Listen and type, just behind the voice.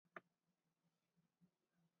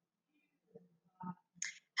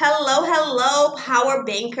Hello, hello, Power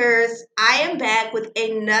Bankers. I am back with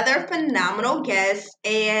another phenomenal guest,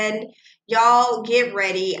 and y'all get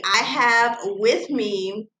ready. I have with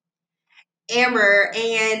me Amber,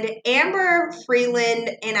 and Amber Freeland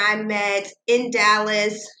and I met in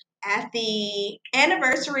Dallas at the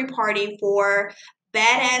anniversary party for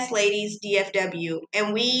Badass Ladies DFW,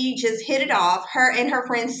 and we just hit it off. Her and her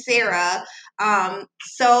friend Sarah.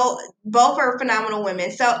 So both are phenomenal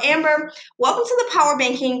women. So Amber, welcome to the Power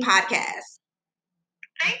Banking Podcast.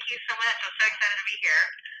 Thank you so much. I'm so excited to be here.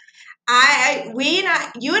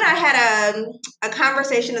 You and I had a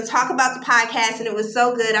conversation to talk about the podcast, and it was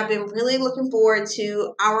so good. I've been really looking forward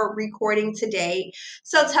to our recording today.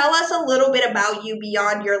 So tell us a little bit about you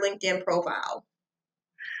beyond your LinkedIn profile.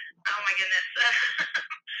 Oh my goodness.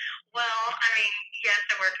 Well, I mean, yes,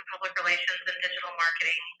 I worked in public relations and digital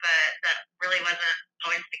marketing, but that really wasn't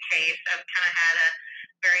always the case. I've kind of had a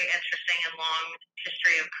very interesting and long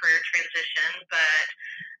history of career transition, but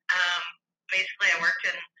um, basically I worked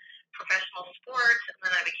in professional sports, and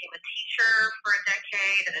then I became a teacher for a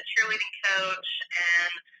decade and a cheerleading coach,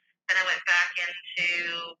 and then I went back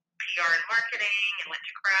into PR and marketing and went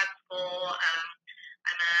to grad school.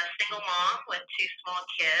 I'm a single mom with two small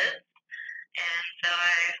kids, and so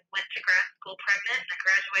I went to grad school pregnant, and I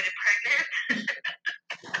graduated pregnant.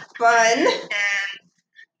 Fun. And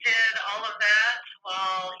did all of that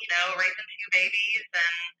while, raising two babies,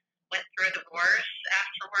 and went through a divorce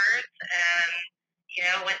afterwards, and,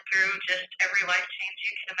 went through just every life change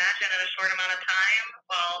you can imagine in a short amount of time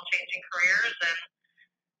while changing careers. And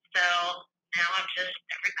so now I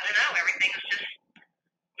don't know, everything's just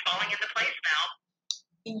falling into place now.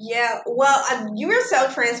 Yeah, well, you were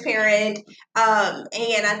so transparent,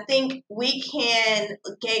 and I think we can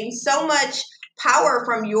gain so much power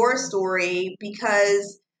from your story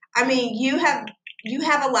because, I mean, you have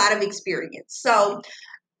a lot of experience. So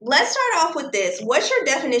let's start off with this. What's your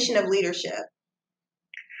definition of leadership?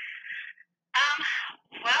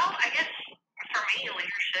 Well, I guess for me,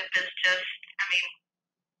 leadership is just, I mean,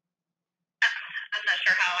 I'm not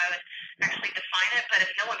sure how I would actually define it, but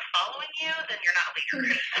if no one's following you, then you're not a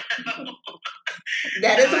leader.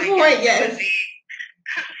 That is a point, yes.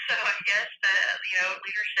 So I guess that,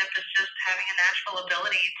 leadership is just having a natural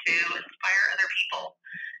ability to inspire other people.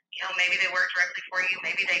 Maybe they work directly for you,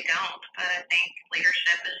 maybe they don't, but I think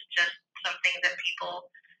leadership is just something that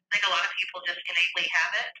I think a lot of people just innately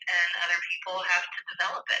have it, and other people have to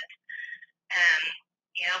develop it. And,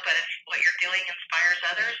 but if what you're doing inspires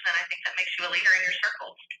others, then I think that makes you a leader in your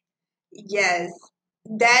circle. Yes,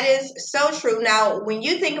 that is so true. Now, when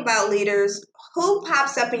you think about leaders, who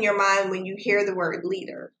pops up in your mind when you hear the word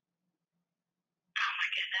leader? Oh my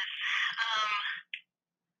goodness.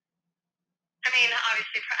 I mean,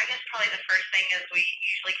 obviously, I guess probably the first thing is we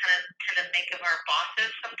usually kind of tend to think of our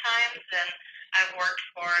bosses sometimes, and I've worked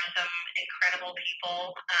for some incredible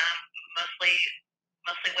people, mostly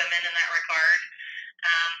women in that regard.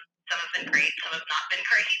 Some have been great, some have not been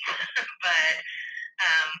great, but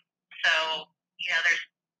um, so there's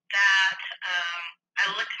that. I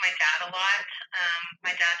look to my dad a lot.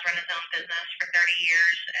 My dad's run his own business for 30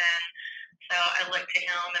 years, and so I look to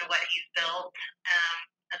him and what he's built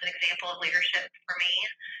as an example of leadership for me.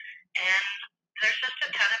 And there's just a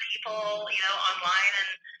ton of people, online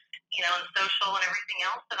and, and social and everything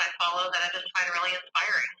else that I follow that I just find really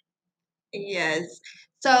inspiring. Yes.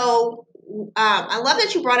 So I love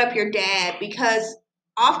that you brought up your dad because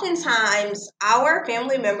oftentimes our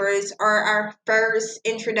family members are our first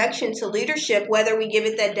introduction to leadership, whether we give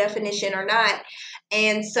it that definition or not.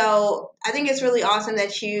 And so I think it's really awesome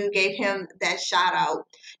that you gave him that shout out.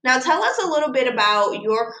 Now, tell us a little bit about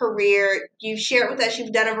your career. You've shared with us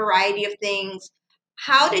you've done a variety of things.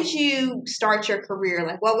 How did you start your career?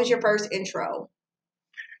 Like, what was your first intro?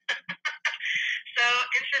 So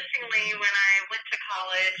interestingly, when I went to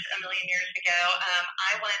college a million years ago,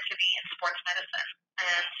 I wanted to be in sports medicine,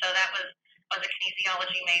 and so I was a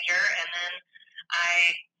kinesiology major, and then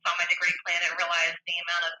I saw my degree plan and realized the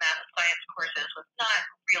amount of math and science courses was not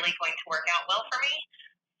really going to work out well for me.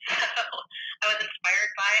 So I was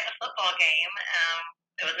inspired by a football game.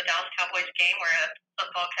 It was a Dallas Cowboys game where a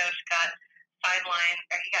football coach got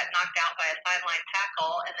he got knocked out by a sideline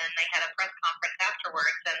tackle, and then they had a press conference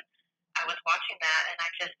afterwards, and I was watching that, and I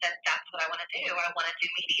just said, that's what I want to do. I want to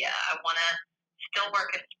do media. I want to still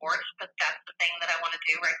work in sports, but that's the thing that I want to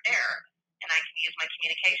do right there. And I can use my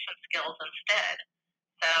communication skills instead.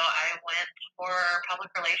 So I went for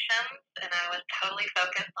public relations, and I was totally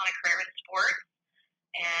focused on a career in sports.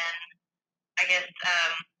 And I guess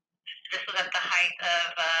this was at the height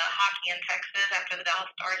of hockey in Texas after the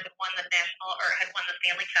Dallas Stars had won the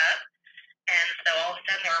Stanley Cup. And so all of a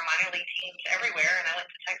sudden there were minor league teams everywhere, and I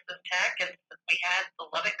went to Texas Tech, and we had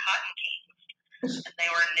the Lubbock Cotton Kings, and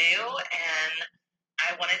they were new, and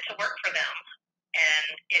I wanted to work for them.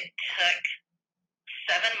 And it took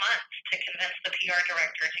 7 months to convince the PR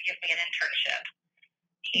director to give me an internship.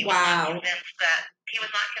 He was not convinced that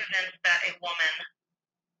a woman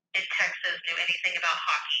in Texas knew anything about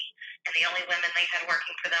hockey, and the only women they had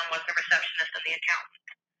working for them was the receptionist and the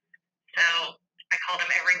accountant. So I called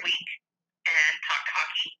him every week and talked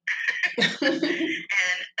hockey.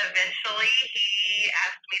 And eventually he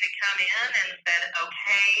asked me to come in and said,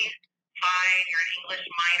 okay, fine, you're an English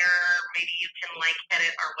minor, maybe you can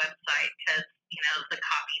edit our website because, the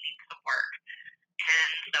copy needs some work.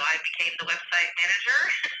 And so I became the website manager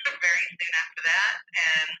very soon after that.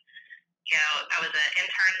 And, I was an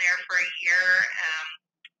intern there for a year,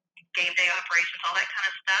 game day operations, all that kind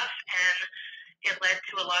of stuff. And it led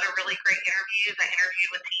to a lot of really great interviews. I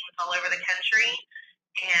interviewed with teams all over the country.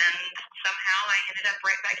 And somehow I ended up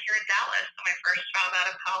right back here in Dallas. So my first job out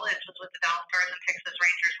of college was with the Dallas Stars and Texas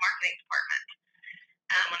Rangers marketing department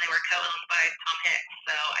when they were co-owned by Tom Hicks.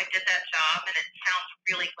 So I did that job, and it sounds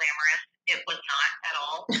really glamorous. It was not at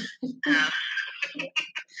all. I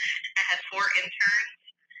had 4 interns,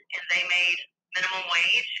 and they made minimum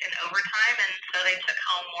wage and overtime, and so they took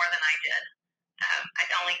home more than I did. I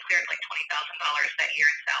only cleared like $20,000 that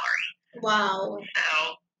year in salary. Wow.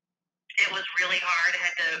 So it was really hard. I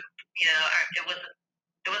had to, it was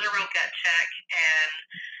a real gut check and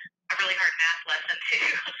a really hard math lesson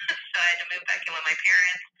too. So I had to move back in with my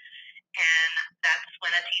parents, and that's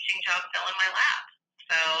when a teaching job fell in my lap.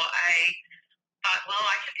 So I thought, well,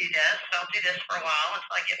 I can do this. So I'll do this for a while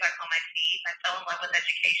until I get back on my feet. I fell in love with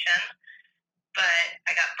education, but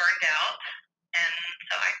I got burned out. And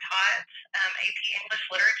so I taught AP English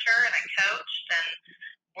literature, and I coached and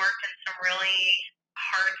worked in some really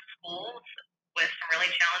hard schools with some really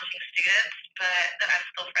challenging students, but that I'm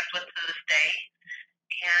still friends with to this day.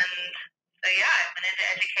 And so, yeah, I went into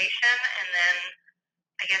education, and then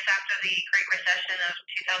I guess after the Great Recession of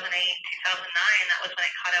 2008, 2009, that was when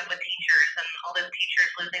I caught up with teachers and all those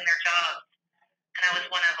teachers losing their jobs. And I was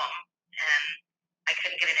one of them, and I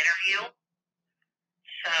couldn't get an interview.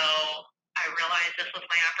 So I realized this was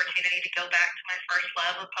my opportunity to go back to my first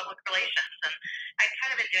love of public relations. And I'd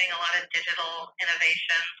kind of been doing a lot of digital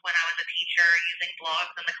innovations when I was a teacher, using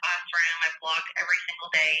blogs in the classroom. I blogged every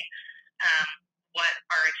single day what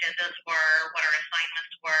our agendas were, what our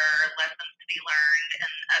assignments were, lessons to be learned.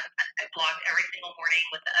 And I blogged every single morning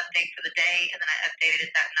with the update for the day, and then I updated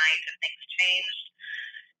it that night if things changed.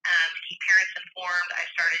 To keep parents informed, I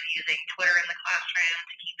started using Twitter in the classroom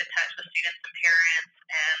to keep in touch with students and parents,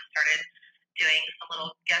 and started doing some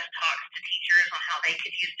little guest talks to teachers on how they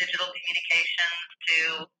could use digital communications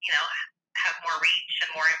to, have more reach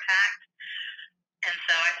and more impact. And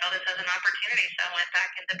so I saw this as an opportunity, so I went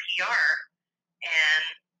back into PR, and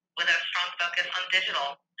with a strong focus on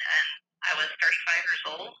digital. And I was 35 years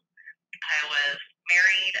old. I was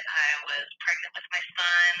married. I was pregnant with my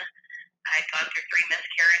son. I'd gone through 3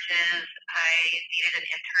 miscarriages. I needed an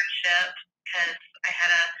internship because I had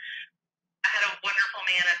a wonderful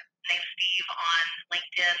man named Steve on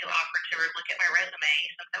LinkedIn who offered to look at my resume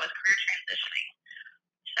since I was career transitioning.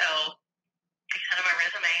 So I sent him my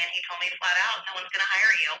resume, and he told me flat out, no one's going to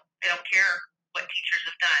hire you. They don't care what teachers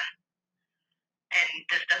have done, and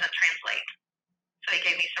this doesn't translate. So he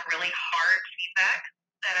gave me some really hard feedback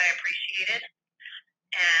that I appreciated,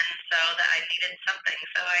 and so that I needed something.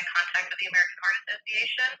 So I contacted the American Heart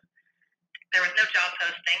Association. There was no job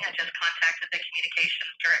posting. I just contacted the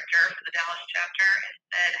communications director for the Dallas chapter and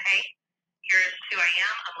said, hey, here's who I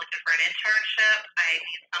am. I'm looking for an internship. I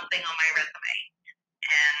need something on my resume.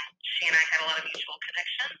 And she and I had a lot of mutual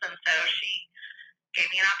connections, and so she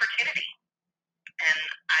gave me an opportunity. And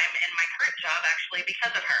I'm in my current job actually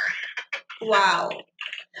because of her. Wow.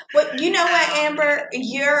 But you know what, Amber?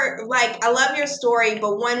 You're I love your story,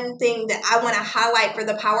 but one thing that I want to highlight for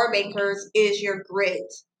the Power Bankers is your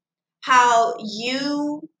grit. How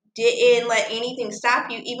you didn't let anything stop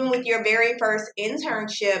you, even with your very first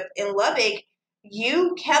internship in Lubbock.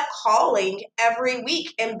 You kept calling every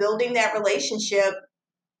week and building that relationship.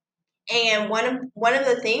 And one of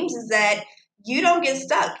the things is that you don't get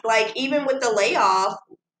stuck. Even with the layoff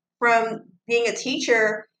from being a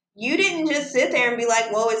teacher, you didn't just sit there and be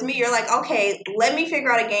like, "Well, it's me." You're like, "Okay, let me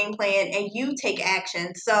figure out a game plan," and you take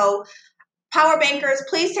action. So, Power Bankers,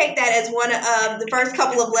 please take that as one of the first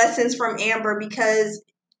couple of lessons from Amber, because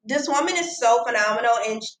this woman is so phenomenal,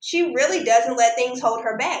 and she really doesn't let things hold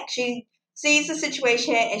her back. She sees the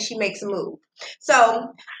situation and she makes a move.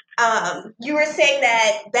 So, You were saying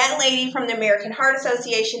that that lady from the American Heart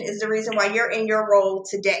Association is the reason why you're in your role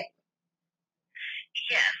today.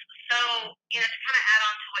 Yes. So, to kind of add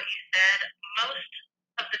on to what you said, most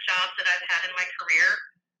of the jobs that I've had in my career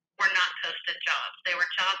were not posted jobs. They were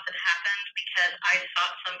jobs that happened because I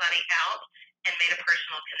sought somebody out and made a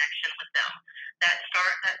personal connection with them. That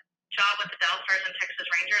job with the Dallas Stars and Texas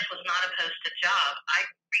Rangers was not a posted job. I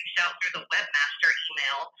reached out through the webmaster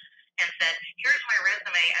email and said, "Here's my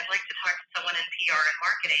resume. I'd like to talk to someone in PR and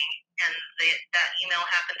marketing." And that email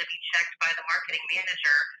happened to be checked by the marketing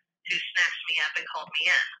manager, who snatched me up and called me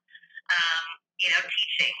in.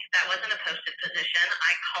 Teaching, that wasn't a posted position.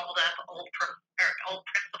 I called up old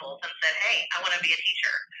principals and said, "Hey, I want to be a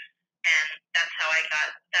teacher." And that's how I got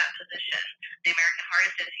that position. The American Heart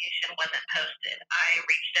Association wasn't posted. I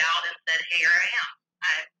reached out and said, "Hey, here I am.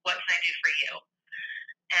 What can I do for you?"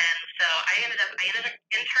 And so I ended up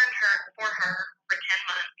interned for her for 10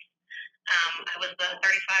 months. I was the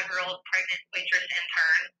 35-year-old pregnant waitress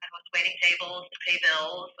intern. I was waiting tables to pay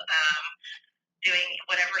bills, doing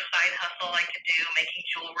whatever side hustle I could do, making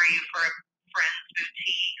jewelry for a friend's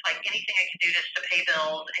boutique, like anything I could do just to pay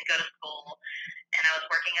bills and go to school. And I was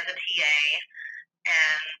working as a TA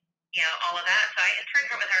and, all of that. So I interned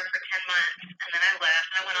with her for 10 months and then I left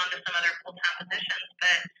and I went on to some other full-time positions.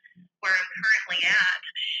 But where I'm currently at,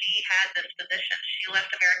 she had this position. She left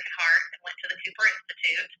American Heart and went to the Cooper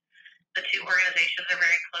Institute. The two organizations are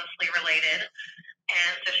very closely related.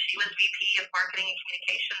 And so she was VP of Marketing and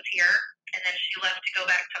Communications here. And then she left to go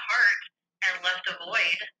back to Heart and left a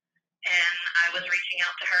void. And I was reaching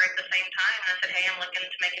out to her at the same time. And I said, "Hey, I'm looking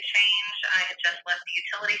to make a change. I had just left the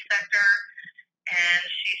utility sector." And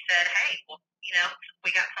she said, "Hey, well,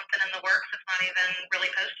 we got something in the works that's not even really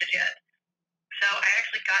posted yet." So I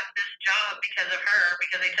actually got this job because of her,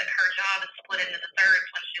 because they took her job and split it into thirds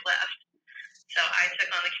when she left. So I took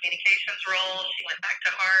on the communications role. She went back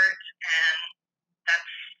to Heart, and that's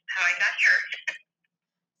how I got here.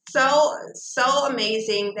 So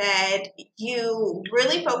amazing that you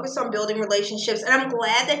really focus on building relationships. And I'm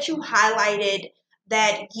glad that you highlighted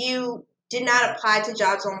that you did not apply to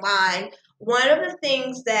jobs online. One of the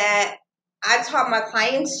things that I taught my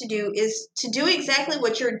clients to do is to do exactly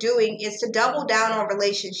what you're doing, is to double down on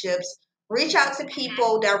relationships, reach out to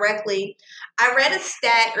people directly. I read a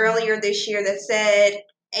stat earlier this year that said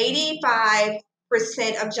 85%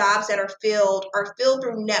 of jobs that are filled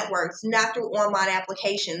through networks, not through online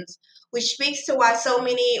applications, which speaks to why so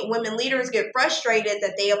many women leaders get frustrated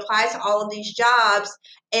that they apply to all of these jobs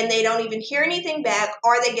and they don't even hear anything back,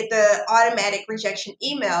 or they get the automatic rejection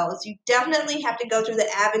emails. You definitely have to go through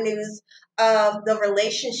the avenues of the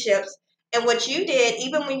relationships. And what you did,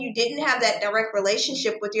 even when you didn't have that direct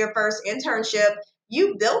relationship with your first internship,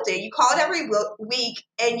 you built it. You called every week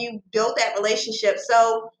and you built that relationship.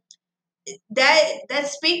 So that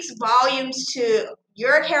speaks volumes to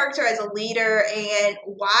your character as a leader and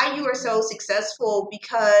why you are so successful,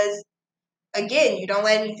 because again, you don't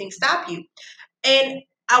let anything stop you. And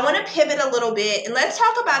I want to pivot a little bit and let's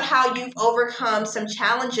talk about how you've overcome some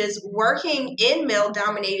challenges working in male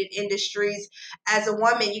dominated industries as a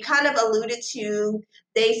woman. You kind of alluded to,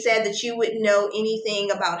 they said that you wouldn't know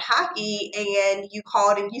anything about hockey and you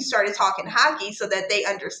called and you started talking hockey so that they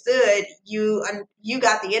understood you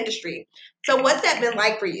got the industry. So what's that been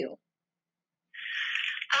like for you?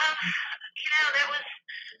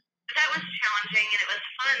 That was challenging, and it was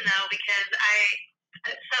fun though because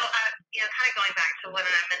kind of going back to when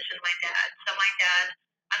I mentioned my dad. So my dad,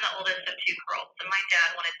 I'm the oldest of two girls, and my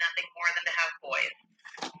dad wanted nothing more than to have boys.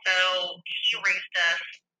 So he raised us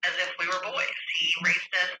as if we were boys. He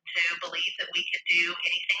raised us to believe that we could do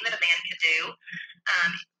anything that a man could do,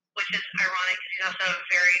 which is ironic because he's also a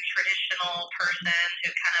very traditional person who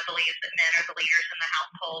kind of believes that men are the leaders in the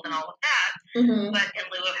household and all of that. Mm-hmm. But in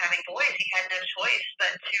lieu of having boys, he had no choice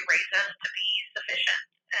but to raise us to be sufficient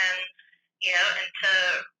and, and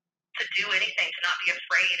to do anything, to not be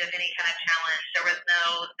afraid of any kind of challenge. There was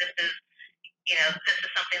no, this is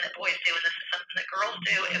something that boys do and this is something that girls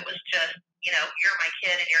do. It was just, you're my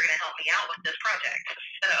kid and you're going to help me out with this project.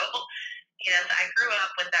 So, I grew up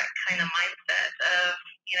with that kind of mindset of,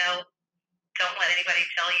 don't let anybody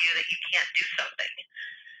tell you that you can't do something.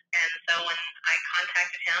 And so when I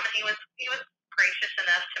contacted him, and he was gracious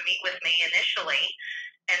enough to meet with me initially,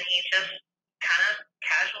 and he just kind of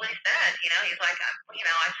casually said, he's like, I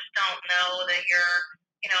just don't know that you're,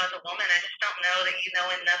 as a woman, I just don't know that you know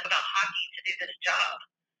enough about hockey to do this job.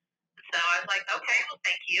 So I was like, okay, well,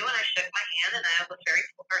 thank you. And I shook my hand, and I was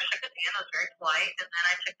shook his hand. I was very polite, and then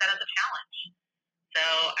I took that as a challenge. So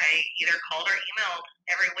I either called or emailed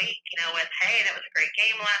every week, with, "Hey, that was a great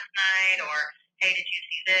game last night," or, hey, did you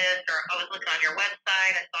see this? Or I was looking on your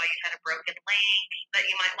website, I saw you had a broken link that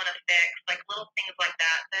you might want to fix. Like little things like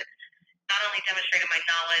that that not only demonstrated my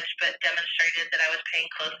knowledge, but demonstrated that I was paying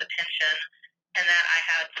close attention and that I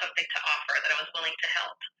had something to offer, that I was willing to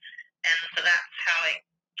help. And so that's how it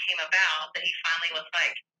came about, that he finally was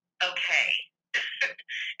like, okay.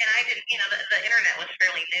 And I didn't, the internet was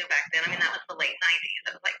fairly new back then. I mean, that was the late 90s.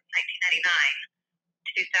 It was like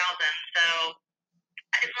 1999, 2000. So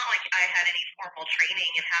it's not like I had any formal training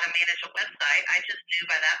in how to manage a website. I just knew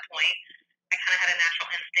by that point, I kind of had a natural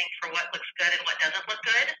instinct for what looks good and what doesn't look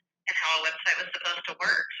good and how a website was supposed to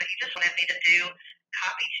work. So he just wanted me to do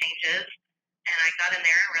copy changes. And I got in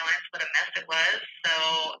there and realized what a mess it was. So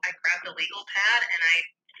I grabbed a legal pad and I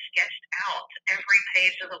sketched out every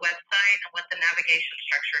page of the website and what the navigation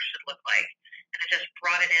structure should look like. And I just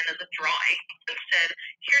brought it in as a drawing and said,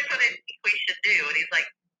 here's what we should do. And he's like,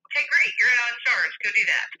 okay, great, you're now in charge. Go do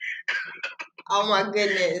that. Oh my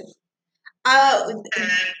goodness.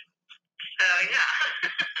 So yeah.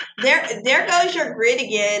 There goes your grit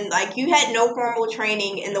again. Like, you had no formal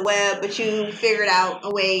training in the web, but you figured out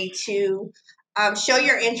a way to show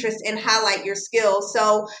your interest and highlight your skills.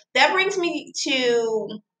 So that brings me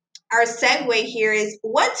to our segue here is,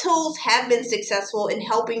 what tools have been successful in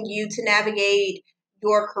helping you to navigate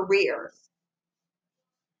your career?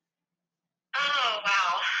 Oh,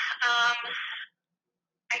 wow.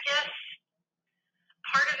 I guess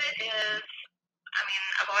part of it is, I mean,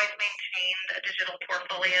 I've always maintained a digital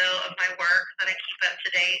portfolio of my work that I keep up to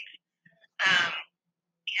date.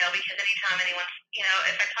 Because anytime anyone's,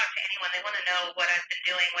 if I talk to anyone, they want to know what I've been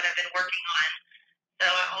doing, what I've been working on. So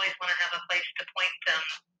I always want to have a place to point them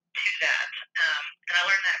to that. And I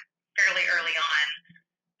learned that fairly early on,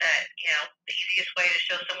 that, the easiest way to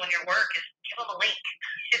show someone your work is give them a link.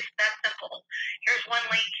 It's that simple. Here's one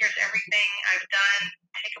link. Here's everything I've done.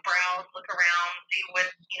 Take a browse, look around, see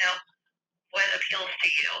what appeals to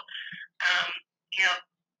you. Um,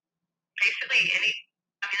 basically the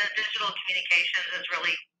digital communications has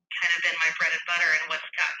really kind of been my bread and butter and what's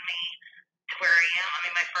gotten me to where I am. I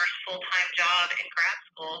mean, my first full-time job in grad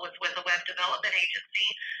school was with a web development agency,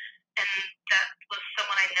 and that was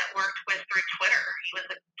someone I networked with through Twitter. He was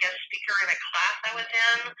a guest speaker in a class I was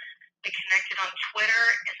in. We connected on Twitter,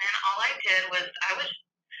 and then all I did was I was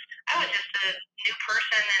just a new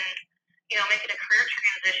person and making a career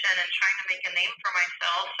transition and trying to make a name for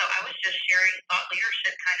myself. So I was just sharing thought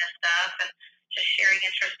leadership kind of stuff and just sharing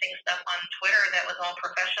interesting stuff on Twitter that was all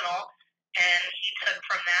professional. And he took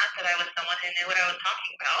from that I was someone who knew what I was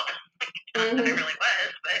talking about. Not that I really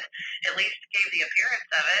was, but at least gave the appearance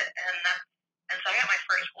of it. And so I got my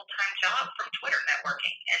first full-time job from Twitter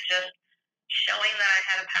networking and just showing that I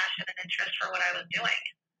had a passion and interest for what I was doing.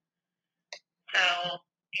 So,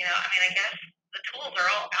 I guess the tools are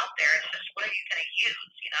all out there. It's just, what are you going to use?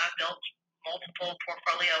 I've built multiple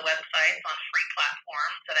portfolio websites on free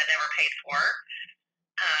platforms that I never paid for.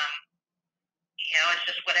 It's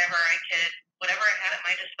just whatever I had at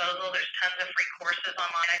my disposal. There's tons of free courses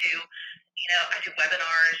online. I do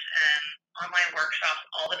webinars and online workshops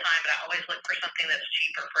all the time, but I always look for something that's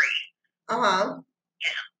cheap or free.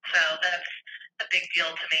 Yeah. So that's a big deal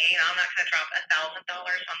to me. I'm not going to drop $1,000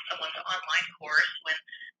 on someone's online course when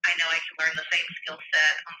I know I can learn the same skill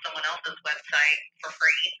set on someone else's website for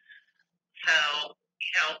free. So,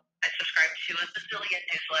 I subscribe to a bazillion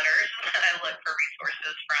newsletters that I look for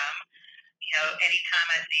resources from. Anytime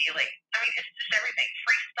I see, it's just everything.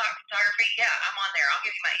 Free stock photography, yeah, I'm on there. I'll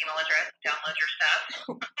give you my email address, download your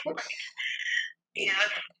stuff. I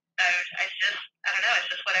don't know,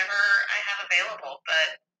 it's just whatever I have available.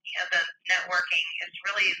 But, the networking is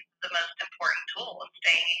really the most important tool of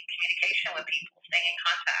staying in communication with people, staying in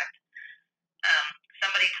contact.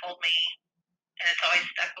 Somebody told me, and it's always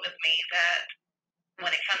stuck with me, that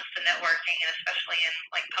when it comes to networking, and especially in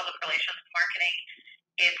public relations marketing,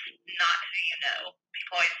 it's not who you know.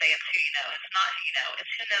 People always say it's who you know. It's not who you know.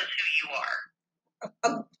 It's who knows who you are.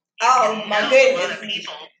 Oh my goodness. A lot of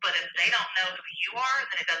people, but if they don't know who you are,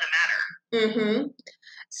 then it doesn't matter.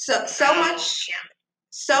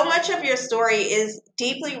 So much of your story is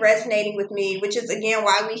deeply resonating with me, which is again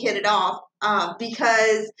why we hit it off.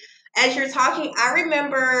 Because as you're talking, I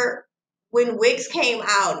remember when Wix came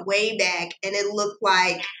out way back and it looked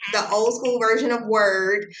like the old school version of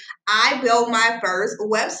Word. I built my first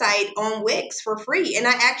website on Wix for free. And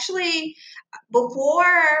I actually,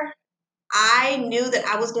 before I knew that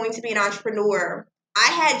I was going to be an entrepreneur,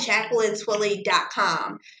 I had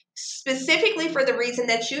JacquelineTwillie.com. specifically for the reason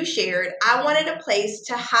that you shared. I wanted a place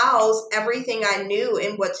to house everything I knew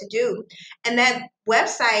and what to do. And that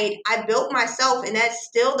website I built myself, and that's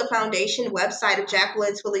still the foundation website of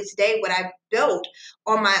Jacqueline Twilly today, what I built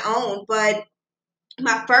on my own. But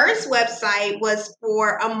my first website was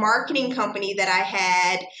for a marketing company that I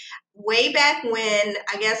had way back when,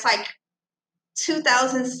 I guess like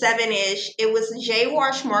 2007-ish. It was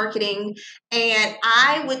JWash Marketing, and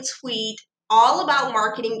I would tweet all about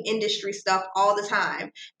marketing industry stuff all the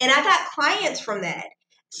time. And I got clients from that.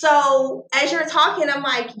 So as you're talking, I'm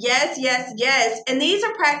like, yes, yes, yes. And these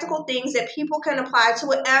are practical things that people can apply to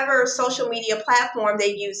whatever social media platform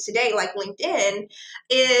they use today, like LinkedIn,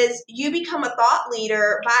 is you become a thought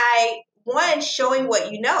leader by one, showing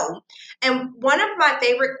what you know. And one of my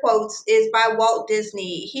favorite quotes is by Walt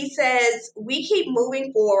Disney. He says, "We keep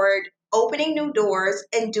moving forward, opening new doors,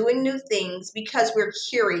 and doing new things because we're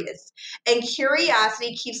curious. And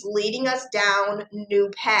curiosity keeps leading us down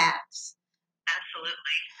new paths."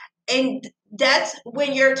 Absolutely. And that's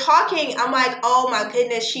when you're talking, I'm like, oh my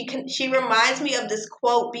goodness, she reminds me of this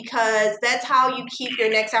quote, because that's how you keep your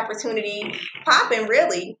next opportunity popping,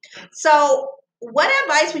 really. So what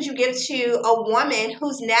advice would you give to a woman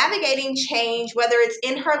who's navigating change, whether it's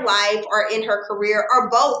in her life or in her career, or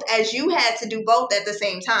both, as you had to do both at the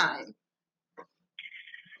same time?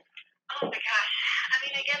 Oh my gosh. I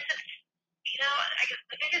mean, I guess it's, I guess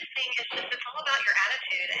the biggest thing is just it's all about your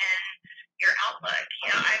attitude and your outlook.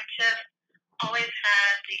 I've just always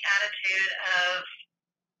had the attitude of,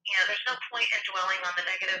 there's no point in dwelling on the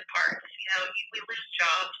negative parts. We lose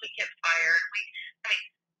jobs, we get fired. I mean,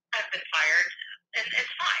 I've been fired, and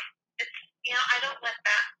it's fine. It's, I don't let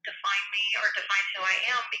that define me or define who I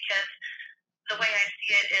am, because the way I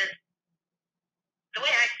see it is, the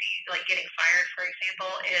way I see like getting fired, for example,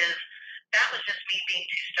 is that was just me being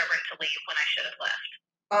too stubborn to leave when I should have left.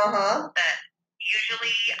 That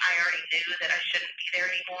usually I already knew that I shouldn't be there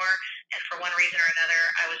anymore, and for one reason or another,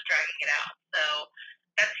 I was dragging it out. So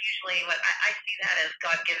that's usually what I see that as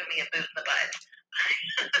God giving me a boot in the butt.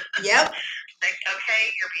 Yep. Like, okay,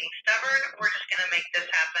 you're being stubborn. We're just going to make this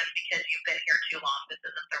happen because you've been here too long. This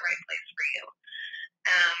isn't the right place for you.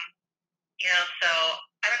 So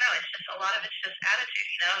I don't know. It's just a lot of it's just attitude.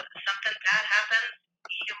 If something bad happens,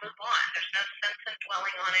 you move on. There's no sense in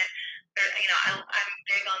dwelling on it. I'm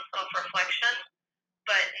big on self-reflection,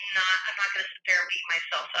 but I'm not going to sit there and beat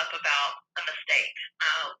myself up about a mistake.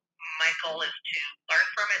 My goal is to learn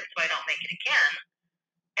from it so I don't make it again,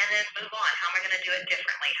 and then move on. How am I going to do it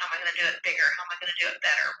differently? How am I going to do it bigger? How am I going to do it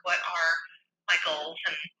better? What are my goals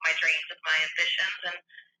and my dreams and my ambitions?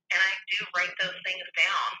 And I do write those things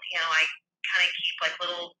down. I kind of keep like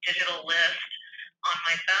little digital lists on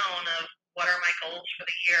my phone of what are my goals for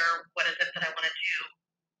the year? What is it that I want to do?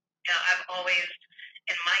 I've always,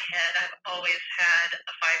 in my head, I've always had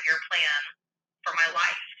a 5-year plan for my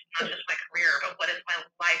life, not just my career, but what is my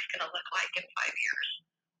life going to look like in 5 years?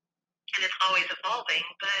 And it's always evolving,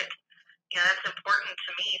 but that's important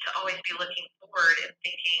to me, to always be looking forward and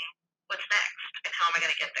thinking, what's next and how am I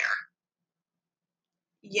going to get there?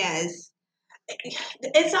 Yes.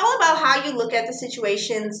 It's all about how you look at the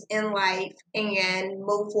situations in life and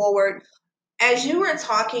move forward. As you were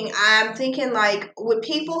talking, I'm thinking like with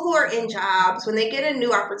people who are in jobs, when they get a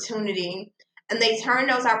new opportunity and they turn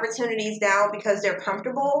those opportunities down because they're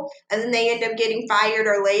comfortable, and then they end up getting fired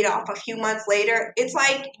or laid off a few months later, it's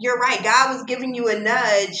like, you're right. God was giving you a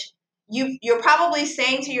nudge. You're probably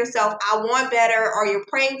saying to yourself, I want better, or you're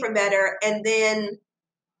praying for better. And then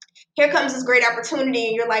here comes this great opportunity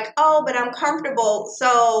and you're like, oh, but I'm comfortable.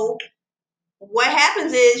 So what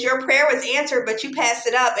happens is your prayer was answered, but you passed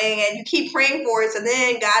it up and you keep praying for it. So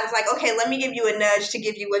then God is like, okay, let me give you a nudge to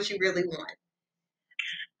give you what you really want.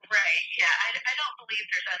 Right. Yeah. I don't believe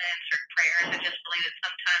there's unanswered prayers. I just believe that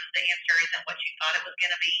sometimes the answer isn't what you thought it was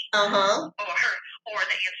going to be. Or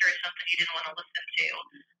the answer is something you didn't want to listen to.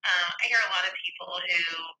 I hear a lot of people who,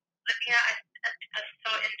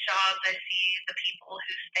 so in jobs, I see the people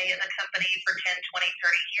who stay in the company for 10, 20,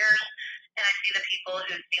 30 years, and I see the people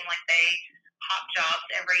who seem like they hop jobs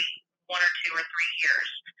every 1 or 2 or 3 years.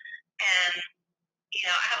 And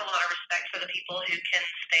I have a lot of respect for the people who can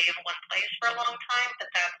stay in one place for a long time, but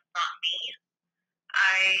that's not me.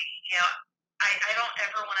 I don't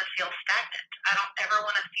ever want to feel stagnant. I don't ever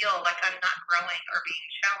want to feel like I'm not growing or being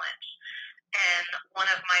challenged. And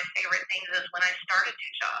one of my favorite things is when I start a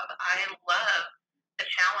new job, I love the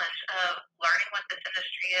challenge of learning what this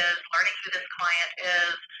industry is, learning who this client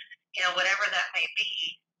is, whatever that may be,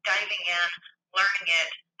 diving in, learning it.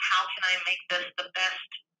 How can I make this the best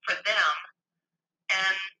for them?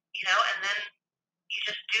 And, and then you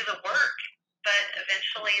just do the work. but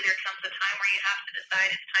eventually there comes a time where you have to decide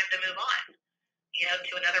it's time to move on,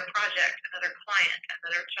 to another project, another client,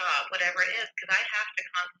 another job, whatever it is, because I have to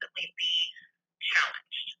constantly be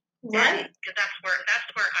challenged. Right. Because that's where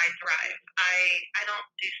I thrive. I don't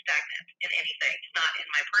do stagnant in anything. Not in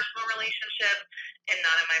my personal relationship and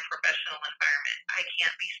not in my professional environment. I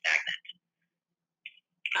can't be stagnant.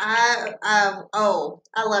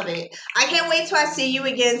 I love it. I can't wait till I see you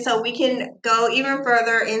again so we can go even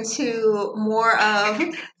further into more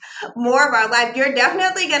of our life. You're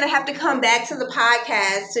definitely going to have to come back to the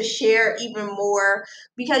podcast to share even more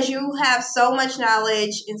because you have so much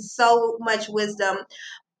knowledge and so much wisdom.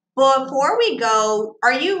 Before we go,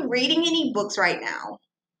 are you reading any books right now?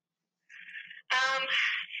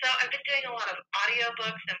 So I've been doing a lot of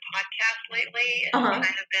audiobooks and podcasts lately. It's Uh-huh.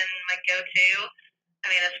 kind of been my go-to. I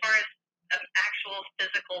mean, as far as an actual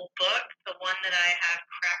physical book, the one that I have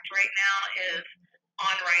cracked right now is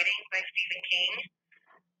On Writing by Stephen King.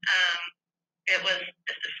 It was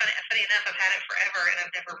funny enough, I've had it forever and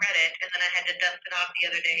I've never read it. And then I had to dust it off the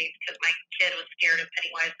other day because my kid was scared of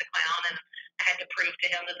Pennywise the Clown, and I had to prove to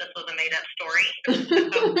him that this was a made up story. So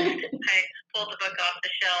I pulled the book off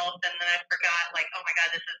the shelf, and then I forgot, like, oh my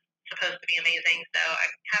God, this is supposed to be amazing. So I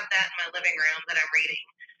have that in my living room that I'm reading.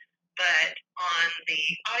 But on the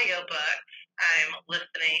audiobooks, I'm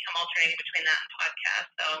alternating between that and podcast.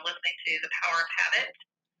 So I'm listening to The Power of Habit.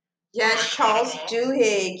 Yes, Charles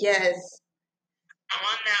Duhigg, yes. I'm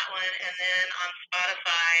on that one, and then on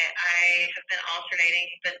Spotify, I have been alternating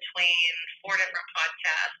between 4 different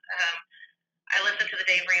podcasts. I listen to the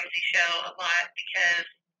Dave Ramsey Show a lot because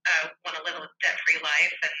I want to live a debt-free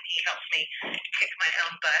life, and he helps me kick my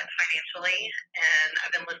own butt financially. And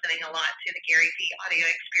I've been listening a lot to the Gary Vee audio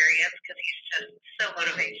experience because he's just so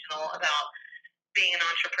motivational about being an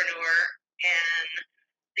entrepreneur. And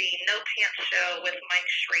the No Pants Show with Mike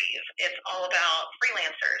Shreve, it's all about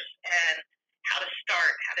freelancers and how to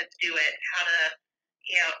start, how to do it, how to,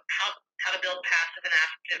 how to build passive and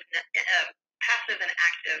active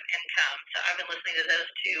income. So I've been listening to those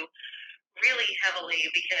two really heavily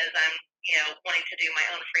because I'm, wanting to do my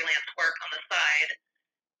own freelance work on the side.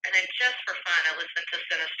 And then just for fun, I listen to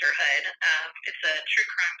Sinisterhood. It's a true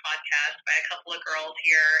crime podcast by a couple of girls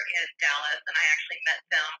here in Dallas, and I actually met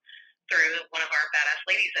them through one of our Badass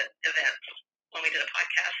Ladies events when we did a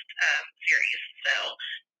podcast series. So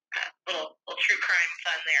little true crime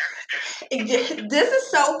fun there. This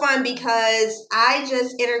is so fun because I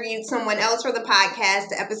just interviewed someone else for the podcast.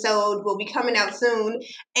 The episode will be coming out soon,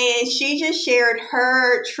 and she just shared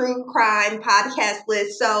her true crime podcast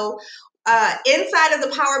list. So inside of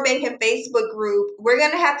the Power Banking Facebook group, we're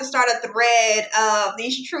going to have to start a thread of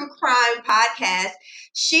these true crime podcasts.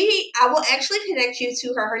 I will actually connect you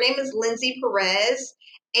to her. Her name is Lindsay Perez,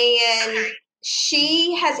 and Okay.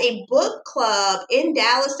 She has a book club in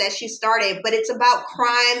Dallas that she started, but it's about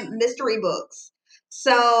crime mystery books.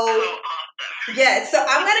 So, awesome. Yeah, so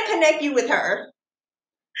I'm going to connect you with her.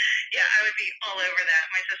 Yeah, I would be all over that.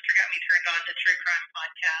 My sister got me turned on to true crime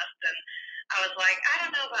podcasts, and I was like, I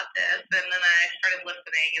don't know about this. And then I started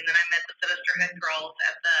listening, and then I met the Sinisterhood girls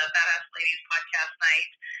at the Badass Ladies podcast night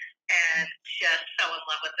and just fell in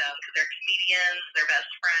love with them because they're comedians, they're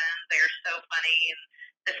best friends, they're so funny.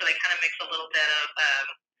 And so they kind of mix a little bit of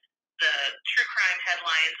the true crime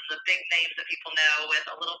headlines and the big names that people know with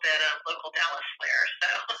a little bit of local Dallas flair. So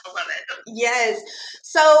I love it. Yes.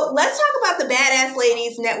 So let's talk about the Badass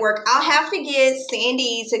Ladies Network. I'll have to get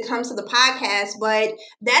Sandy to come to the podcast, but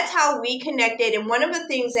that's how we connected. And one of the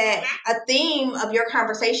things that a theme of your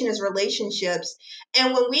conversation is relationships.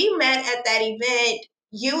 And when we met at that event,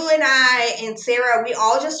 you and I and Sarah, we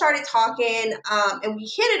all just started talking and we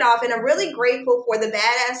hit it off. And I'm really grateful for the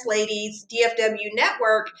Badass Ladies DFW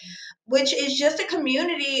Network, which is just a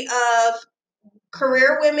community of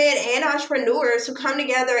career women and entrepreneurs who come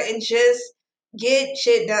together and just get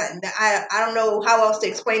shit done. I don't know how else to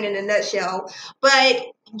explain in a nutshell, but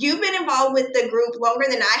you've been involved with the group longer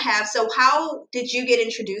than I have. So how did you get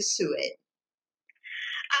introduced to it?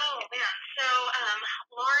 Oh, man. So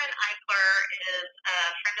Lauren Eichler is a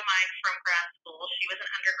friend of mine from grad school. She was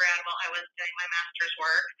an undergrad while I was doing my master's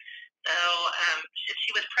work. So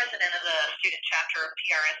she was president of the student chapter of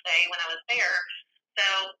PRSA when I was there. So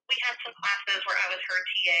we had some classes where I was her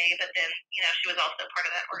TA, but then, she was also part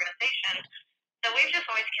of that organization. So we've just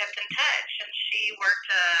always kept in touch. And she worked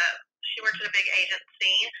at a big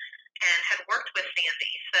agency and had worked with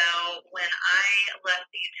Sandy. So when I left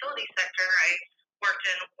the utility sector, I worked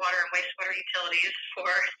in water and wastewater utilities for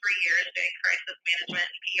 3 years doing crisis management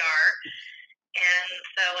and PR. And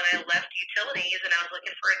so when I left utilities and I was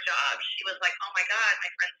looking for a job, she was like, oh my God,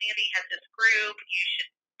 my friend Sandy has this group. You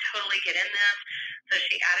should totally get in this. So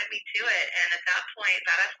she added me to it. And at that point,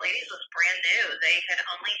 Badass Ladies was brand new. They had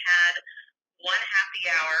only had one happy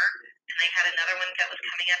hour, and they had another one that was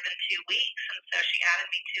coming up in 2 weeks. And so she added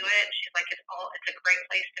me to it. She's like, it's a great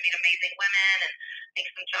place to meet amazing women and make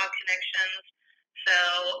some job connections. So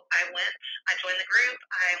I joined the group.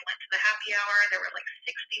 I went to the happy hour. There were like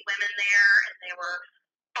 60 women there, and they were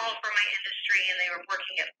all from my industry, and they were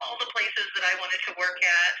working at all the places that I wanted to work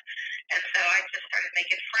at. And so I just started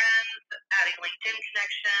making friends, adding LinkedIn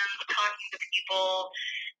connections, talking to people,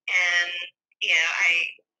 and I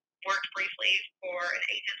worked briefly for an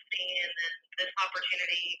agency, and then this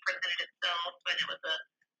opportunity presented itself, and it was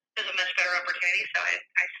a much better opportunity, so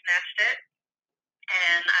I snatched it,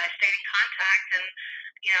 and I stayed in contact, and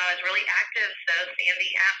I was really active. So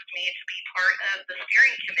Sandy asked me to be part of the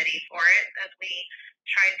steering committee for it as we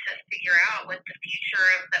tried to figure out what the future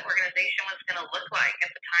of the organization was going to look like.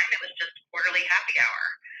 At the time, it was just quarterly happy hour.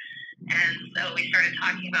 And so we started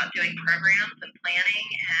talking about doing programs and planning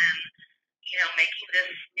and, making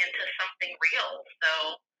this into something real. So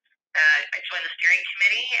I joined the steering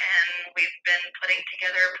committee, and we've been putting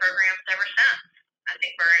together programs ever since. I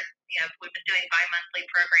think we've been doing bi-monthly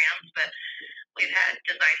programs, but we've had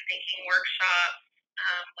design thinking workshops.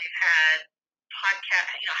 We've had podcast,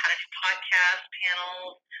 how to do podcast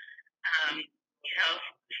panels.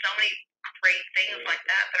 So many great things like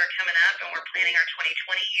that are coming up, and we're planning our 2020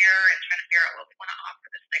 year and trying to figure out what we want to offer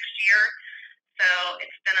this next year. So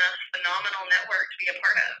it's been a phenomenal network to be a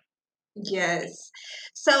part of. Yes.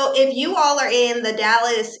 So if you all are in the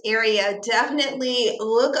Dallas area, definitely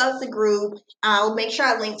look up the group. I'll make sure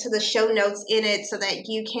I link to the show notes in it so that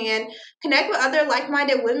you can connect with other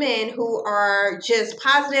like-minded women who are just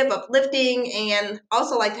positive, uplifting, and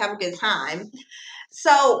also like to have a good time.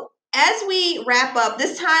 So as we wrap up,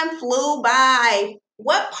 this time flew by.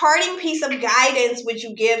 What parting piece of guidance would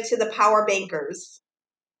you give to the power bankers?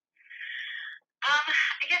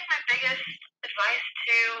 I guess my biggest advice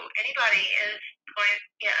to anybody is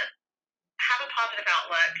have a positive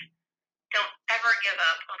outlook. Don't ever give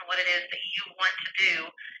up on what it is that you want to do.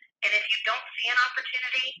 And if you don't see an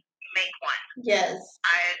opportunity, make one. Yes.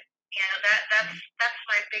 That's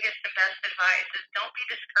my biggest and best advice is don't be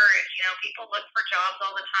discouraged. People look for jobs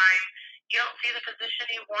all the time. You don't see the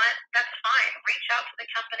position you want, that's fine. Reach out to the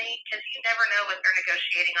company because you never know what they're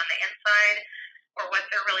negotiating on the inside or what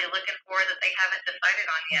they're really looking for that they haven't decided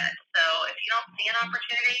on yet. So if you don't see an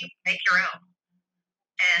opportunity, make your own.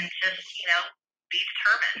 And just, be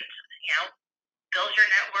determined, build your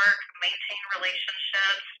network, maintain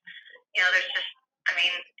relationships.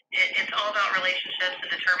 It's all about relationships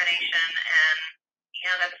and determination. And,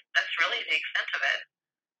 that's really the extent of it.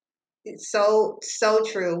 It's so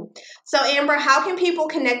true. So Amber, how can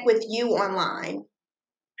people connect with you online?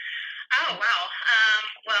 Oh, wow.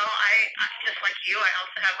 Well, I just like you, I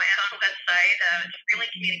also have my own website. It's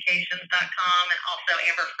freelandcommunications.com and also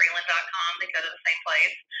amberfreeland.com. They go to the same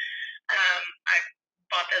place. I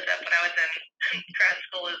bought those up when I was in grad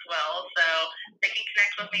school as well, so they can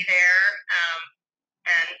connect with me there.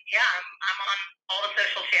 And yeah, I'm on all the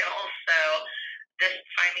social channels, so just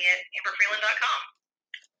find me at amberfreeland.com.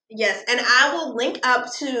 Yes, and I will link up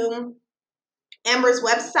to Amber's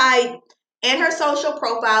website and her social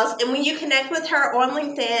profiles. And when you connect with her on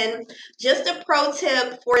LinkedIn, just a pro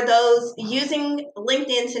tip for those using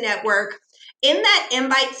LinkedIn to network, in that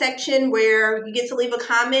invite section where you get to leave a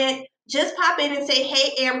comment, just pop in and say,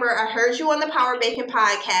 "Hey, Amber, I heard you on the Power Bacon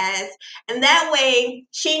podcast." And that way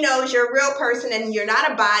she knows you're a real person and you're not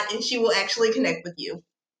a bot, and she will actually connect with you.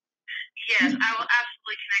 Yes, I will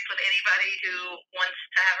absolutely connect with anybody who wants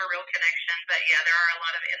to have a real connection. But yeah, there are a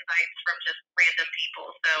lot of insights from just random people.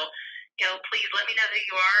 So, please let me know who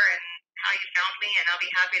you are and how you found me, and I'll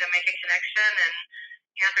be happy to make a connection. And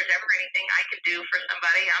if there's ever anything I could do for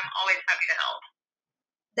somebody, I'm always happy to help.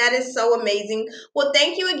 That is so amazing. Well,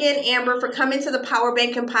 thank you again, Amber, for coming to the Power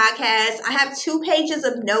Banking podcast. I have 2 pages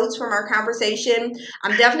of notes from our conversation.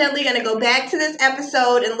 I'm definitely going to go back to this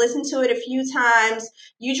episode and listen to it a few times.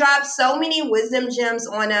 You dropped so many wisdom gems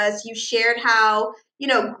on us. You shared how,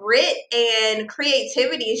 grit and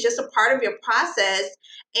creativity is just a part of your process.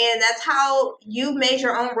 And that's how you made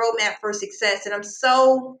your own roadmap for success. And I'm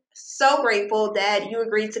so, so grateful that you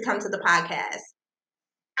agreed to come to the podcast.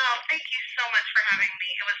 Oh, thank you so much for having me.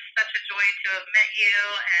 It was such a joy to have met you,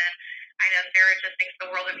 and I know Sarah just thinks the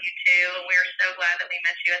world of you too. And we're so glad that we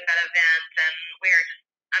met you at that event, and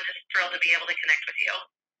I'm just thrilled to be able to connect with you.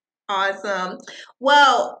 Awesome.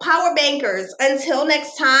 Well, Power Bankers, until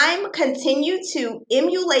next time, continue to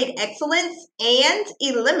emulate excellence and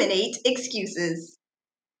eliminate excuses.